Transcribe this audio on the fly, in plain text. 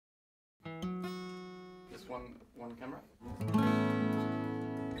one camera.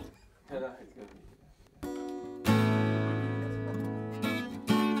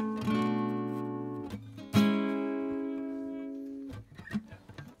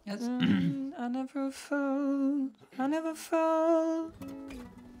 Yes. I never felt.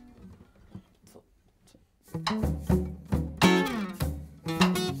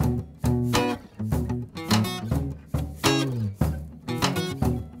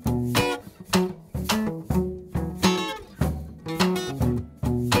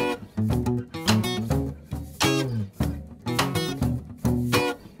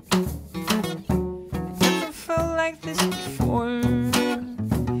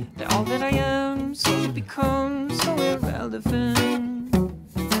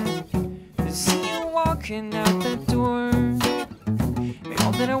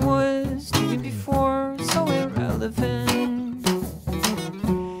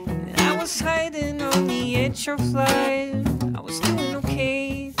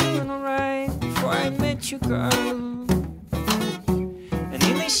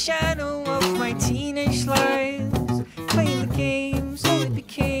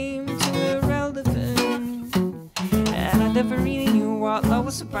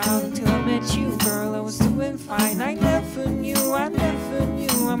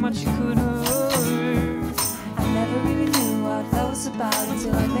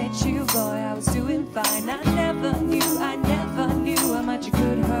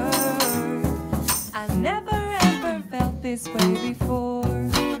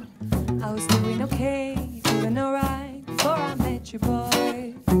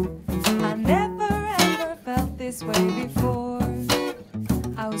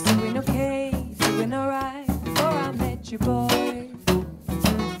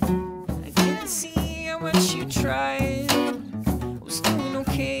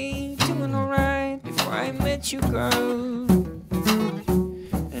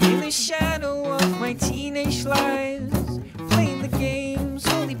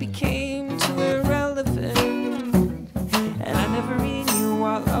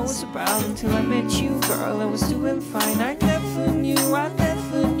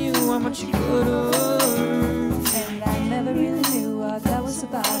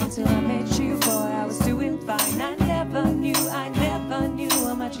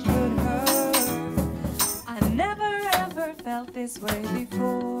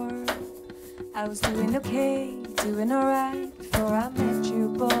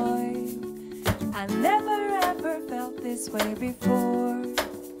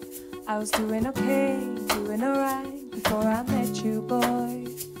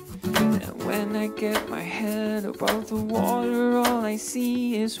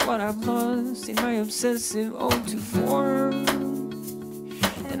 Obsessive to form,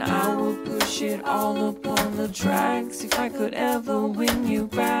 then I will push it all upon the tracks. If I could ever win you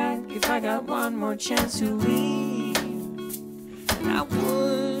back, if I got one more chance to leave, then I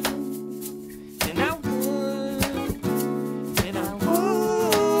would, then I would, then I would.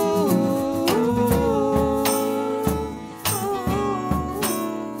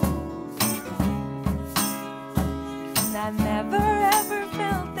 And I never ever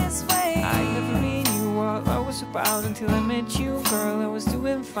felt this way. I never what I was about until I met you, girl. I was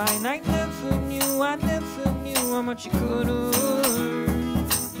doing fine. I never knew how much you could earn.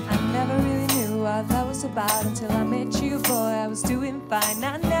 I never really knew what that was about until I met you, boy. I was doing fine.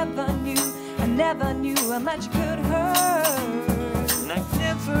 I never knew how much you could hurt.